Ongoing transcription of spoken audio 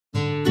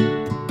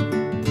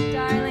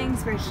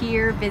We're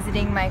here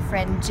visiting my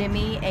friend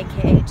Jimmy,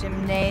 aka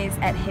Jimnaze,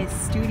 at his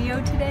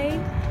studio today.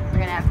 We're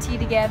gonna have tea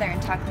together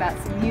and talk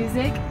about some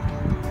music.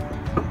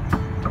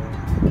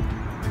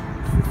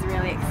 This is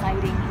really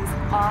exciting. He's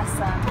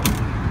awesome.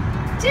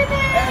 Jimmy!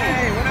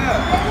 Hey, what up?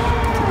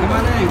 Hey. Come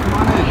on in, come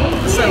on in.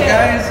 What's up,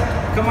 guys?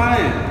 Come on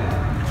in.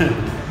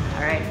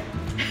 Alright.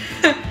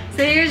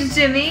 So here's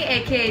Jimmy,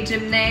 aka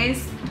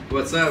Jimnaze.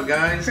 What's up,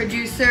 guys?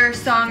 Producer,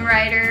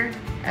 songwriter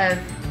of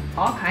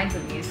all kinds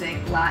of music.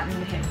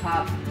 Latin,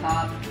 hip-hop,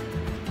 pop,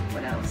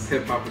 what else?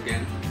 Hip-hop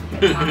again.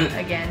 Hip-hop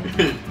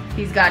again.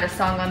 He's got a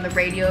song on the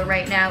radio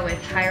right now with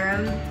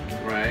Hiram.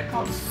 Right.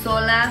 Called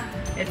Sola.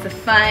 It's a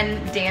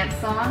fun dance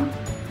song.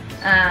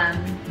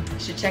 You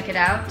should check it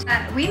out.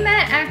 We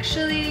met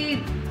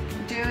actually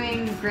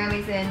doing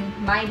Grammys in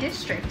my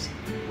district.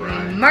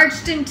 Right. We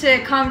marched into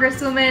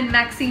Congresswoman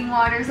Maxine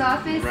Waters'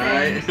 office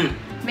right. and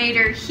made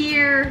her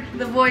hear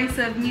the voice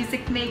of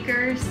music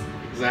makers.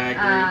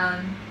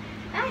 Exactly.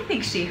 I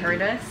think she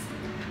heard us.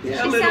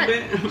 Yeah, a little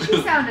bit.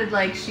 She sounded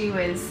like she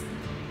was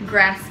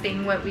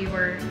grasping what we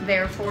were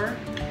there for.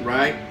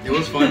 Right. It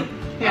was fun.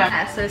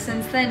 Yeah. So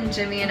since then,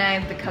 Jimmy and I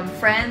have become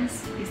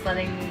friends. He's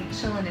letting me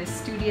chill in his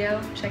studio,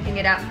 checking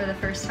it out for the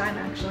first time,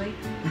 actually.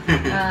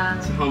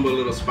 It's a humble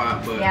little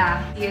spot, but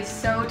yeah, he is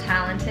so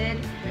talented.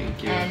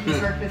 Thank you. And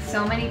he's worked with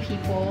so many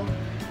people.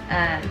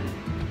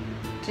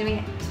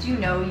 Jimmy, did you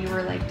know you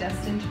were like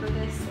destined for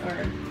this,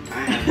 or?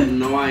 I had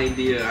no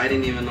idea. I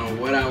didn't even know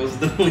what I was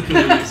doing.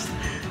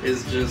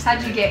 It's just.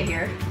 How'd you get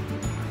here?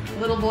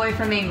 Little boy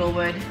from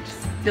Inglewood,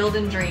 just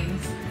building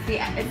dreams.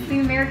 It's the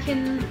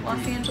American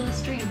Los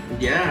Angeles dream.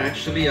 Yeah,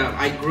 actually,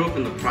 I grew up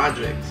in the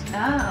projects.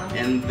 Oh.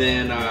 And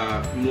then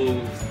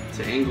moved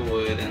to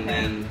Inglewood, and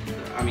then,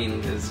 I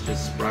mean, it's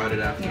just sprouted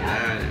after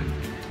that. And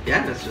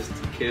yeah, it's just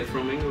a kid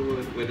from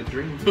Inglewood with a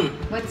dream.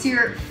 What's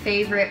your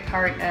favorite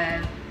part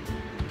of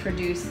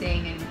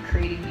producing and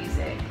creating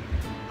music?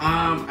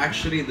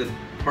 Actually, the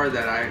part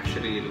that I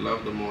actually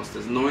love the most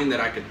is knowing that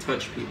I could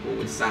touch people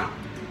with sound.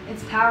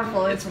 It's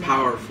powerful, isn't it? It's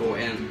powerful,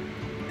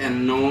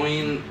 and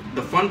knowing,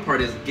 the fun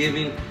part is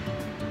giving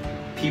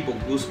people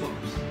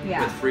goosebumps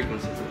with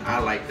frequencies. I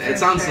like that.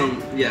 It's on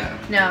some,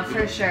 No,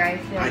 for sure. I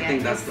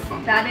think that's the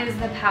fun part. That is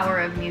the power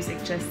of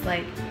music, just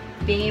like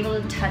being able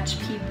to touch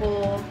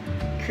people,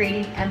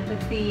 creating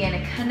empathy and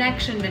a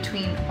connection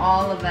between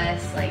all of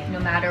us, like no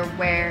matter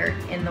where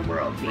in the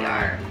world we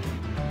are.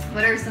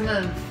 What are some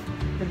of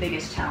the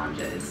biggest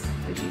challenges,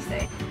 would you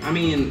say? I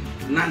mean,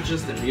 not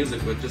just in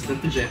music, but just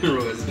in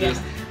general. It's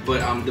just, but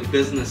the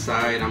business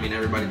side, I mean,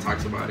 everybody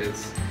talks about it.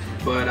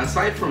 But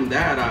aside from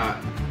that,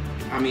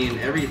 I mean,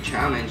 every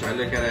challenge, I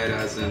look at it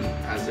as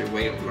a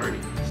way of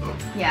learning. So,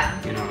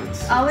 you know,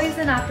 it's always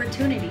an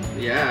opportunity.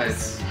 Yeah,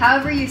 it's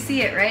however you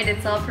see it, right?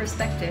 It's all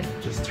perspective.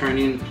 Just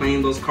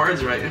playing those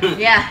cards right.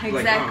 Yeah,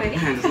 exactly. Like,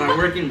 oh, man, it's not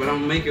working, but I'm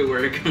gonna make it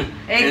work.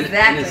 Exactly.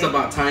 And it's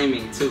about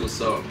timing too.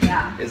 So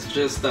it's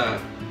just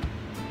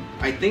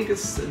I think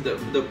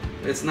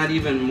it's not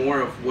even more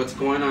of what's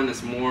going on.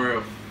 It's more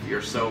of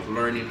yourself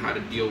learning how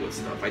to deal with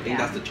stuff. I think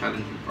that's the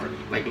challenging part.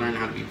 Like learning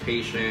how to be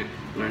patient,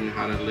 learning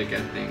how to look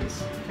at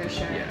things. For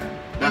sure. Yeah,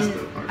 that's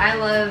the part. I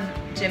love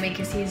Jimmy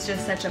because he's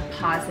just such a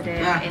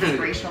positive,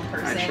 inspirational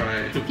person. I try.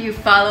 If you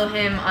follow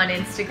him on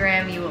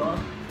Instagram, you will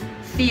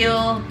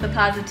feel the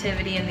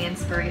positivity and the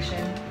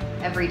inspiration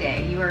every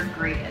day. You are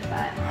great at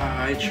that.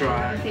 I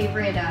try. Your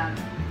favorite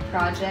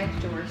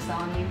project or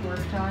song you've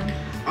worked on?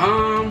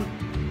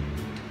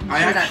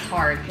 I'm sure that's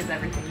hard because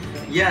everything's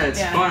good. Yeah,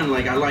 it's fun.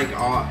 Like I like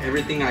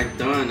everything I've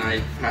done.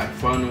 I've had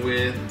fun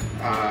with.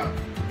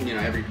 You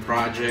know, every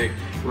project.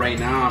 Right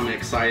now, I'm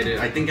excited.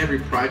 I think every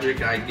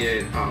project I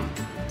get,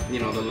 you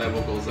know, the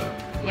level goes up.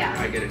 Yeah.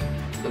 I get it.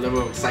 The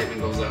level of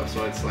excitement goes up.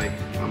 So it's like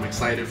I'm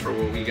excited for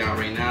what we got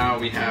right now.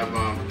 We have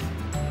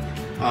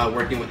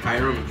working with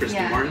Hiram and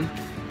Christy Martin.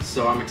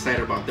 So I'm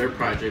excited about their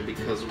project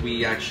because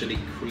we actually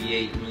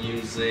create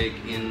music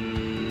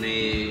in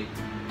a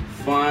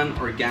fun,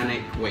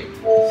 organic way.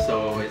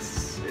 So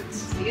it's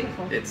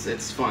beautiful.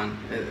 It's fun.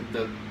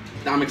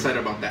 I'm excited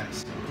about that.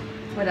 So.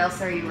 What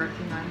else are you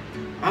working on?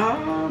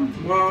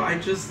 Well, I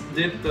just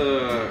did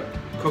the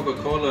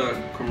Coca-Cola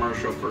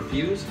commercial for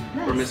Fuse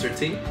for Mr.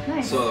 T.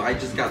 Nice. So I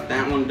just got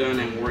that one done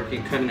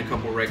and cutting a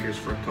couple records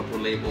for a couple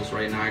labels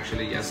right now.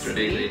 Actually,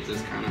 yesterday they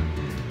just kind of.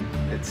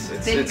 It's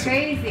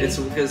crazy. It's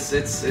because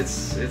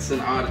it's an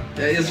odd.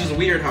 It's just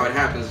weird how it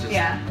happens.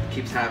 Just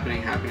keeps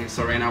happening.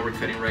 So right now we're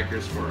cutting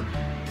records for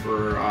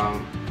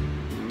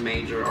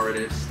major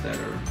artists that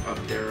are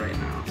up there right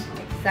now. So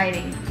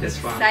exciting. It's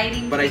fun.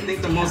 But I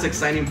think the most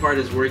exciting part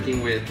is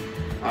working with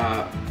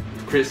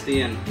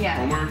Christy and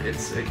Homer.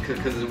 It's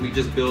because we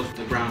just built from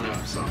the ground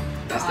up. So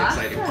that's the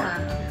exciting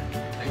part.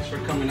 Thanks for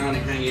coming out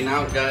and hanging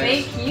out, guys.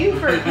 Thank you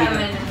for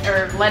coming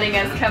or letting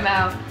us come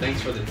out.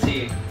 Thanks for the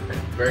tea.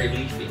 Very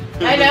leafy.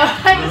 I know.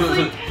 I was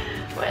like,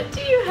 what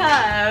do you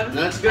have?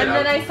 That's good. And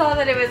then I saw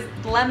that it was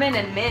lemon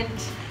and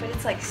mint, but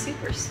it's like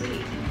super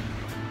sweet.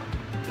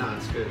 No,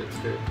 it's good. It's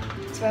good.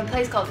 It's from a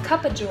place called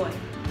Cup of Joy.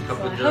 Cup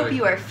of Joy. I hope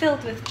you are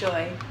filled with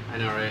joy. I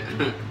know,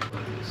 right?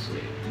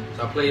 Sweet.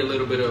 So I'll play a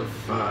little bit of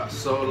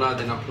Sola,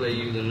 then I'll play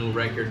you the new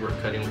record we're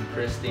cutting with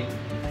Christy.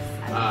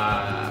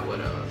 What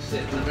else?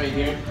 Sitting right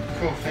here.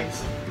 Cool,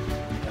 thanks.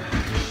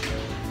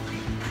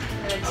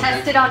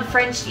 Test it on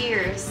French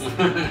ears.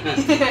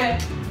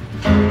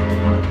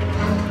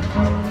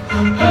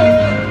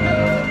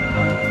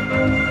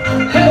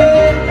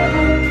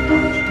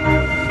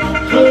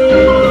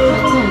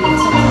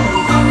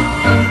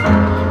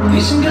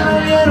 Dicen que la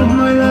vieron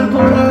bailar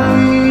por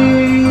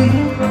ahí.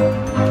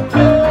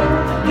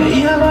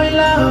 Ella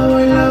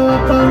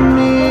bailaba pa'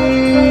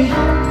 mí.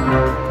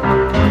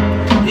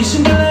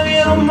 Dicen que la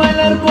vieron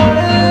bailar por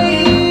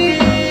ahí.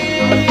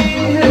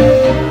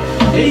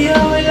 Ella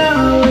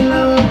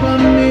bailaba pa'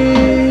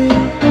 mí.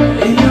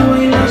 Ella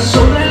baila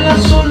sola en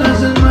las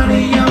olas del mar.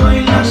 Ella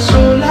baila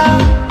sola.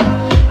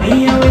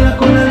 Ella baila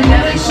con la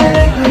luna y se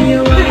deja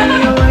llevar.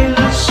 Ella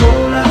baila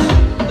sola.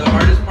 The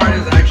hardest part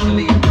is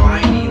actually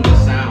finding the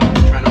sound,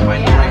 trying to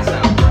find the right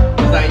sound.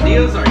 Because the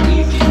ideas are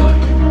easy, but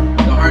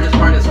the hardest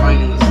part is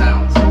finding the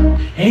sounds.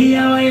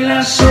 Ella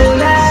baila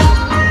sola.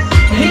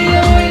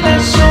 Ella baila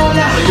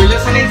sola. So you're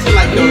listening to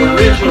like the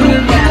original,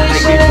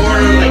 like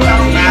before, like the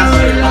master.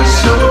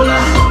 Sola.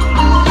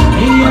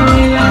 Ella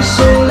baila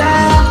sola.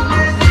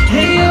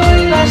 Ella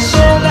baila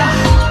sola.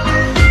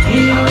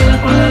 Ella baila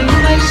con la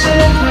luna y se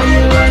deja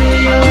llevar.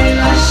 Ella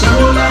baila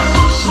sola.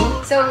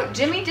 So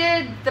Jimmy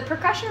did the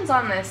percussions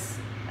on this,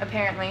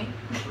 apparently.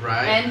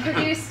 Right. And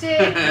produced it.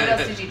 What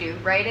else did you do?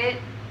 Write it?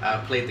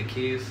 Played the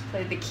keys.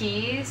 Played the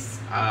keys?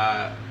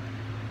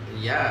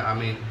 Yeah, I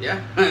mean,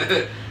 yeah.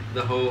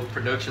 The whole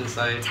production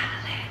side.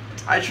 Talent.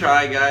 I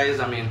try, guys.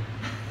 I mean,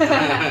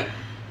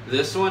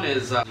 this one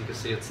is, you can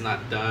see it's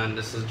not done.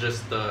 This is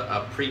just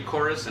a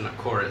pre-chorus and a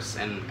chorus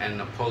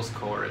and a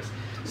post-chorus.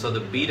 So the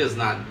beat is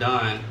not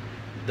done.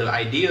 The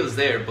idea is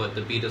there, but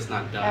the beat is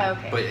not done. Oh,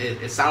 okay. But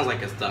it sounds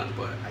like it's done,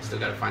 but I still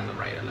gotta find the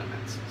right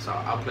elements. So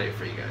I'll play it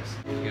for you guys.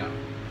 Here you go.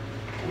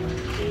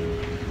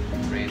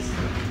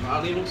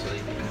 I'll leave them so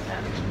you can.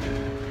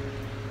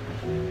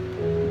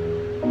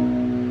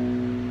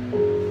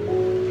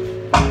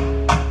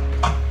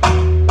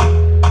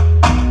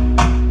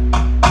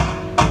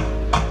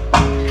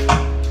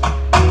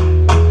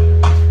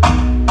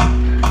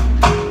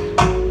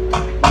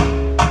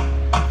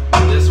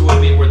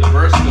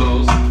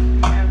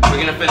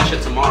 Finish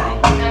it tomorrow.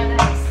 Oh,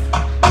 nice.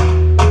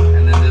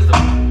 And then there's the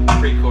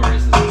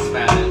pre-chorus in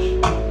Spanish.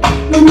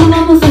 ¿Dónde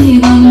vamos a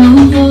llegar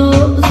los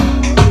dos?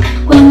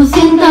 Cuando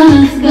sientan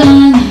las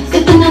ganas que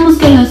tenemos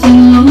que hacer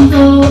los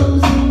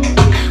dos.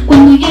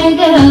 Cuando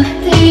llegue a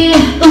ti,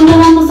 ¿dónde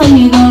vamos a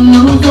llegar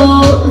los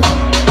dos?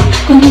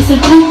 Cuando se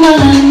prenda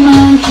la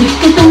magia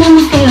que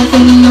tenemos que hacer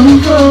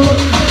los dos.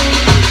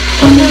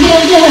 Cuando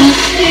llegue a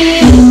ti,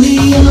 tú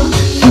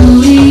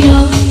y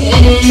yo,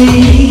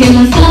 que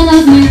las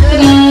ganas me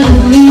traen.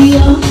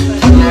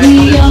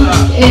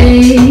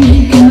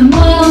 Que me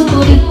muero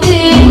por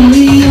ti, tú y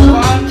yo,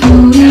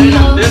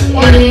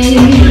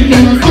 que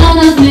las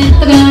ganas me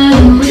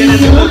traen, tú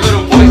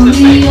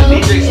y yo,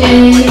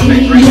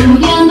 yo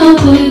muriendo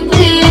por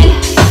ti,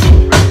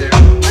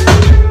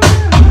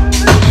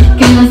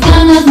 que las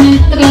ganas me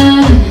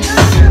traen,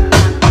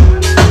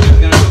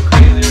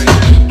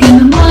 que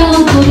me muero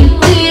por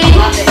ti,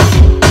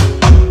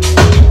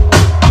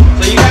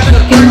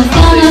 que las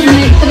ganas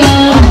me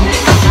traen.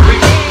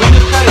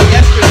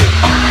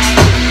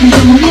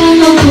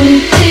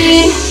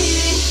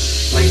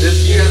 Like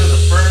this, you guys are the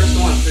first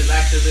ones to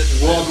after this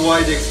is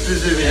Worldwide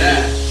exclusivity.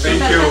 Yeah.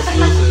 Thank you.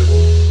 Exclusive.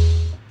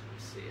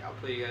 Let's see, I'll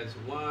play you guys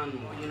one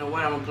more. You know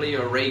what? I'm gonna play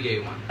you a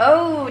reggae one.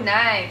 Oh,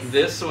 nice.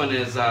 This one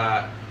is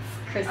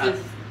Chris's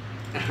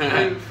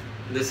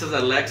this is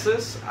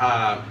Alexis.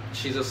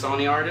 She's a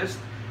Sony artist,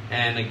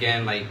 and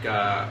again, like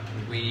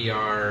we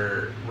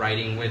are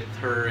writing with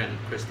her and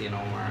Christy and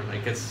Omar.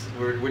 Like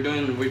we're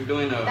doing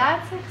a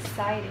That's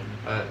exciting.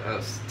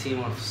 a team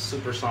of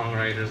super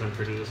songwriters and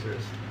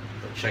producers.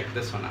 So check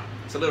this one out.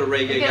 It's a little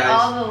reggae, Look at guys.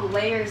 all the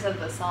layers of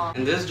the song.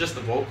 And this is just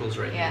the vocals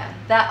right Yeah, here.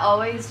 that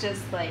always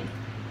just like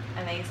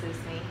amazes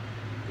me.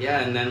 Yeah,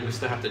 and then we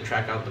still have to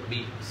track out the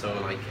beat, so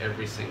like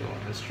every single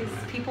Because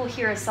instrument. people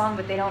hear a song,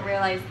 but they don't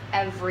realize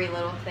every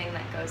little thing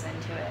that goes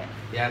into it.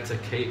 Yeah, it's a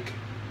cake.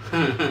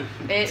 It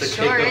It's a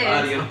sure cake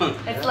of is. audio.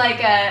 It's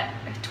like a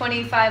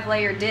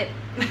 25-layer dip.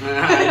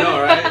 I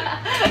know, right?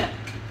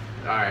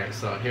 Alright,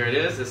 so here it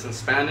is. It's in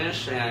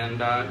Spanish, and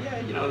yeah,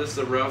 you know, this is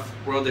a rough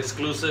world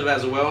exclusive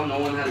as well. No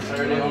one has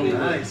heard it. Only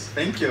Nice.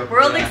 Thank you.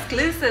 World Yeah.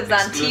 exclusives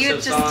on Tea with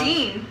Exclusive songs.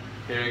 Justine.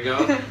 Here you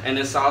go. And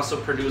it's also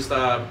produced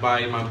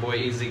by my boy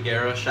Easy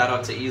Guerra. Shout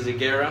out to Easy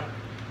Guerra.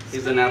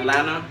 He's in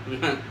Atlanta.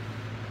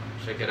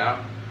 Check it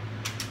out.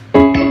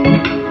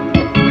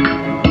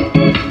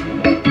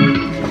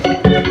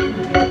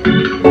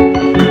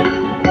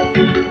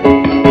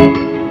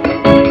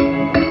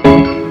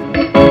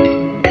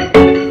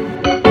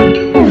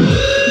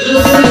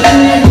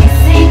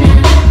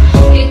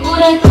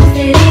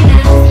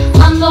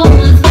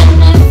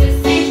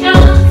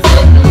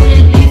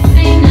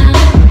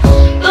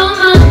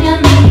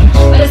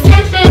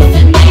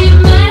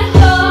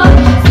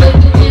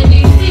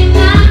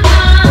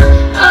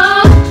 Oh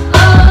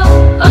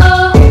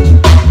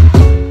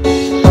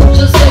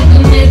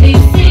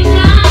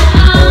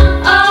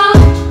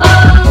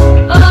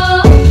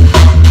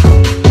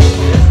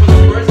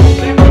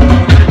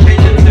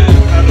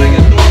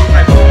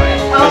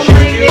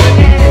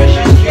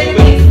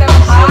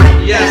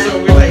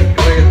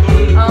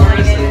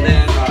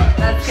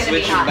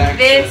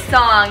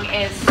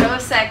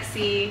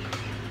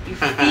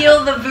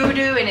feel the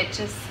voodoo, and it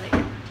just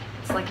like,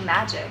 it's like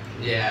magic.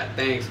 Yeah,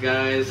 thanks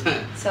guys.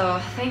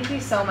 So thank you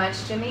so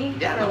much, Jimmy,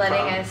 for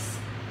letting us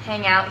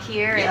hang out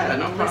here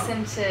and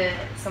listen to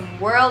some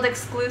world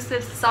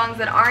exclusive songs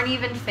that aren't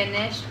even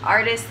finished,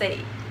 artists that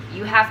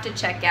you have to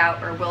check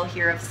out or will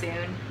hear of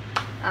soon.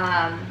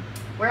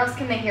 Where else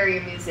can they hear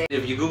your music?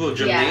 If you Google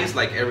Jimnaze,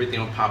 like everything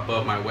will pop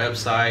up. My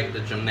website,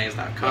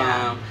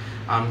 thejimnaze.com.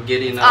 I'm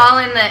getting all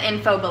in the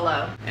info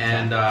below.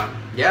 And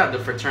yeah, the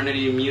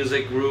fraternity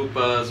music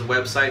group's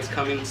website's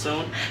coming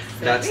soon.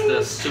 That's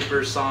the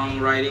super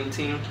songwriting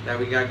team that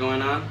we got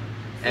going on.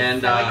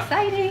 And so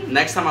exciting.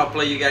 Next time I'll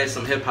play you guys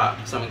some hip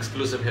hop, some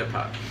exclusive hip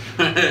hop.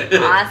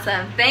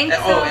 Awesome. Thanks.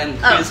 And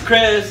here's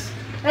Chris.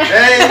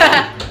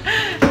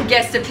 Hey.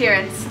 Guest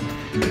appearance.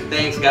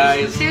 Thanks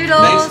guys.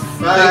 Toodles.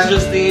 Thanks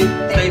Justine.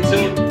 Stay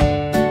tuned.